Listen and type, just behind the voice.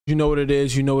You know what it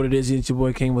is. You know what it is. It's your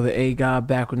boy King with the A guy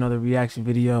back with another reaction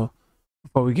video.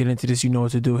 Before we get into this, you know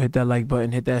what to do. Hit that like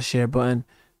button, hit that share button,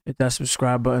 hit that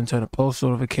subscribe button, turn the post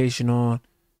notification on.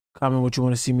 Comment what you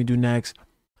want to see me do next.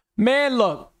 Man,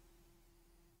 look.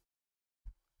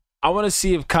 I want to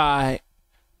see if Kai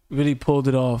really pulled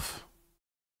it off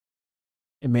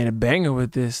and made a banger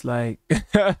with this. Like,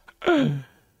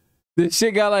 this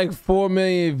shit got like 4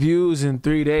 million views in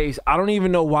 3 days. I don't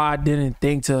even know why I didn't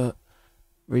think to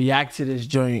react to this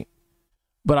joint,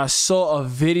 but I saw a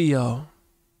video.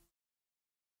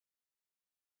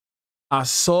 I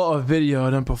saw a video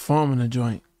of them performing the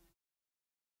joint.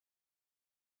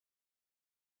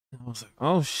 I was like,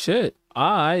 oh shit.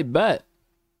 I bet.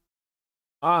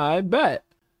 I bet.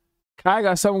 Kai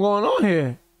got something going on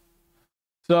here.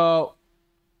 So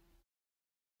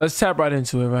let's tap right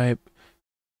into it, right?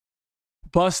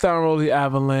 Bust down Rollie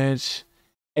Avalanche.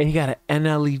 And he got an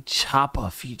NLE Choppa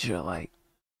feature. Like,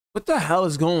 what the hell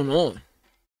is going on?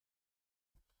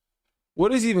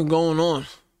 What is even going on?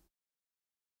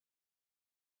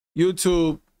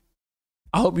 YouTube,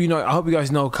 I hope you guys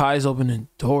know Kai's opening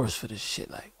doors for this shit.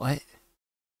 Like, what?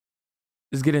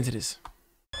 Let's get into this.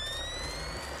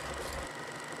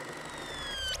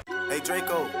 Hey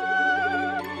Draco.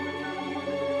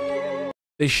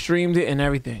 They streamed it and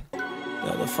everything.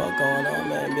 What the fuck going on,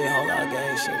 man? Big whole lot of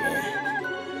gang shit, man.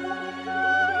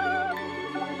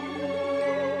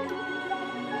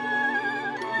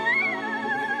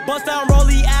 Bust down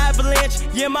Rollie Avalanche,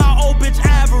 yeah, my old bitch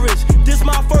average. This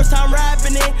my first time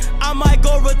rapping it, I might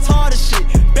go retarded shit.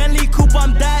 Bentley coupe,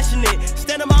 I'm dashing it.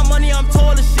 Stand on my money, I'm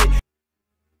tall as shit.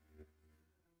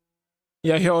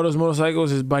 Yeah, I hear all those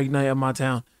motorcycles. It's bike night at my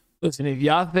town. Listen, if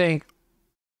y'all think...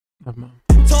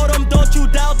 Told them don't you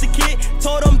doubt the kid.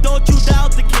 Told them don't you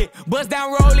doubt the kid. Bust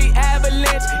down Rollie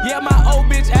Avalanche, yeah, my old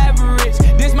bitch average.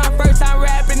 This my first time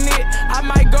rapping it, I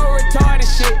might go retarded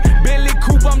shit. Bentley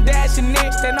coupe, I'm dashing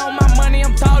it. Stand on my money,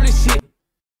 I'm tall as shit.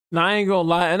 Nah, I ain't gonna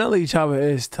lie, NLE Choppa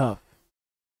is tough.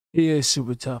 He is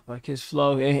super tough. Like, his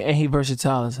flow, and he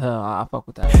versatile as hell. I fuck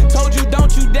with that. Told you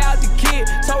don't you doubt the kid.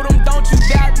 Told him don't you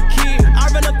doubt the kid. I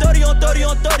run a 30 on 30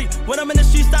 on 30. When I'm in the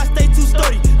streets, I stay too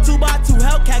sturdy. 2x2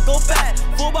 Hellcat, go fast.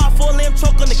 4x4 lamb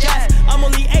truck on the gas. I'm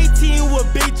only 18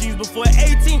 with big G's. Before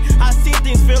 18, I seen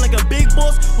things feel like a big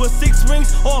boss with 6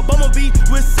 rings or a bumblebee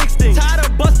with 6 things. Tired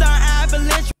of bust down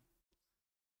Avalanche.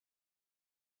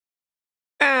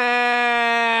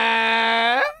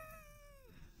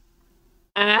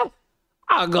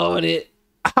 I'll go with it.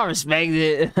 I respect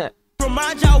it.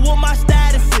 Remind y'all what my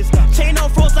status is. Chain on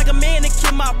froze like a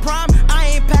mannequin. My prime,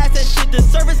 I ain't past that shit. The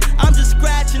service, I'm just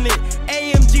scratching it.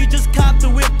 AMG just copped the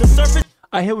whip. The surface.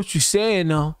 I hear what you're saying,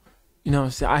 though. You know what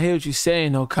I'm saying? I hear what you're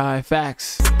saying, though, Kai.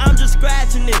 Facts. I'm just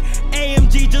scratching it.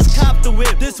 AMG just copped the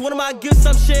whip. This one of my gifts,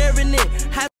 I'm sharing it.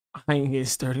 I ain't getting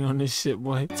sturdy on this shit,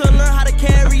 boy. To learn how to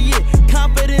carry it.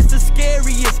 Confidence is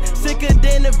scariest. Sicker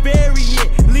than a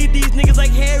variant. Leave these niggas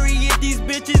like Harriet. These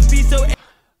bitches be so.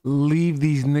 Leave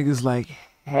these niggas like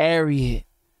Harriet.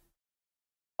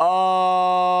 Oh.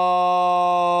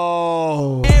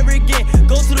 Arrogant.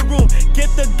 Go to the room. Get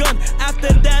the gun.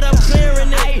 After that, I'm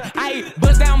clearing it. Hey,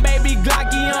 bust down, baby.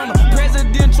 Glocky on them.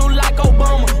 Presidential like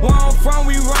Obama. Where I'm from,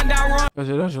 we run down, run.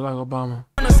 Presidential like Obama.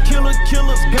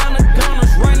 Killers,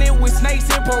 gunners, running with snakes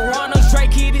and piranhas.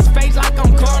 Drake hit his face like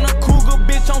I'm Connor. Cougar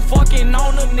bitch, I'm fucking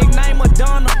on her. Nickname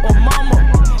Madonna or Mama.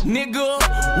 Nigga,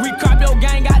 we cop your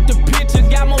gang, got the picture.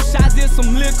 Got more shots than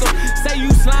some liquor. Say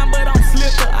you slime, but I'm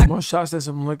slicker. More shots than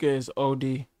some liquor is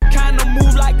OD. Kinda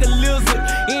move like a lizard.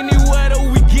 Anywhere that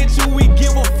we get you, we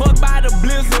give a fuck by the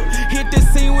blizzard. Hit the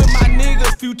scene with my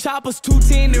niggas. Few choppers,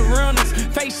 210 and runners.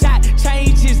 Face shot,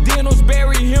 change his dentals.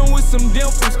 Bury him with some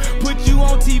dimples. Put you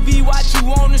on TV, watch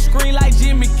you on the screen like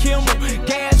Jimmy Kimmel.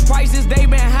 Gas prices, they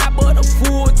been high, but a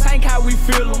full tank, how we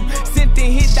feel them. Sent the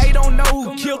hit, they don't know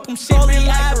who killed them. Shit been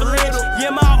like a riddle.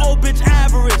 Yeah, my old bitch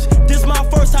average. This my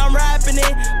first time rapping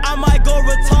it. I might go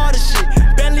retarded shit.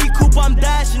 Bentley coupe, I'm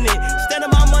dashing it. Stand on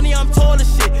my money, I'm tall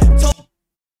as shit.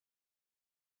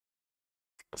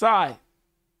 It's alright.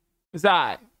 It's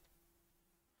alright.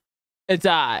 It's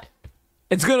alright.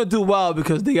 It's gonna do well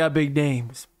because they got big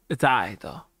names. It's alright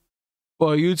though.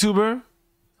 For a YouTuber,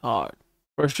 hard.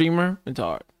 For a streamer, it's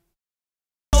hard.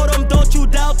 Told them don't you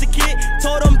doubt the kid.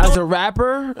 Told them as a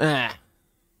rapper,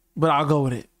 but I'll go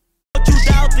with it. Don't you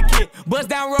doubt the kid. Bust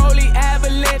down Rollie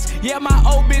Avalanche, yeah, my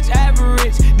old bitch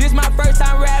average. This my first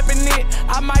time rapping it,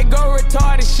 I might go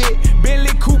retarded shit.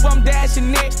 Bentley coupe, I'm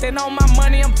dashing it. Stand on my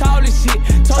money, I'm tall as shit.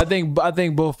 I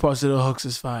think both parts of the hooks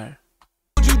is fire.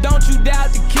 Don't you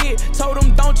doubt the kid. Told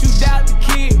him don't you doubt the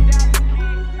kid.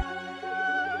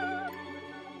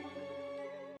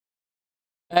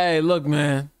 Hey, look,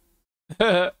 man.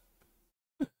 I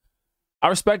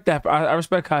respect that. I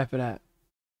respect Kai for that.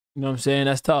 You know what I'm saying?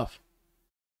 That's tough.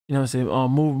 You know what I'm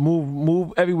saying?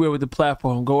 Move everywhere with the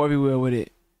platform. Go everywhere with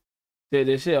it.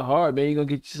 That shit hard, man. You gonna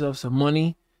get yourself some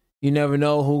money. You never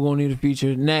know who gonna need a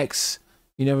feature next.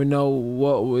 You never know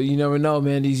what. You never know,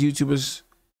 man. These YouTubers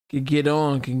can get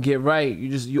on, can get right.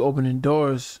 You opening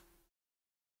doors.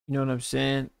 You know what I'm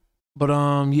saying? But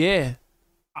yeah,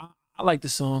 I like the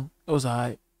song. It was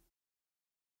alright.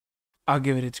 I'll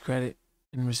give it its credit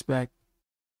and respect.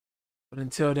 But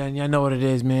until then, y'all know what it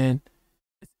is, man.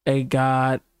 Hey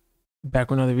God, back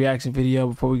with another reaction video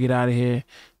before we get out of here.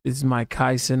 This is my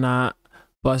Cenat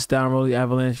Bust Down Rollie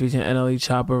Avalanche featuring NLE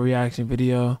Choppa reaction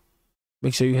video.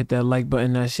 Make sure you hit that like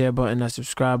button, that share button, that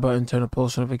subscribe button, turn the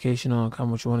post notification on,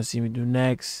 comment what you want to see me do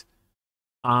next.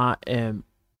 I am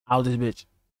out this bitch.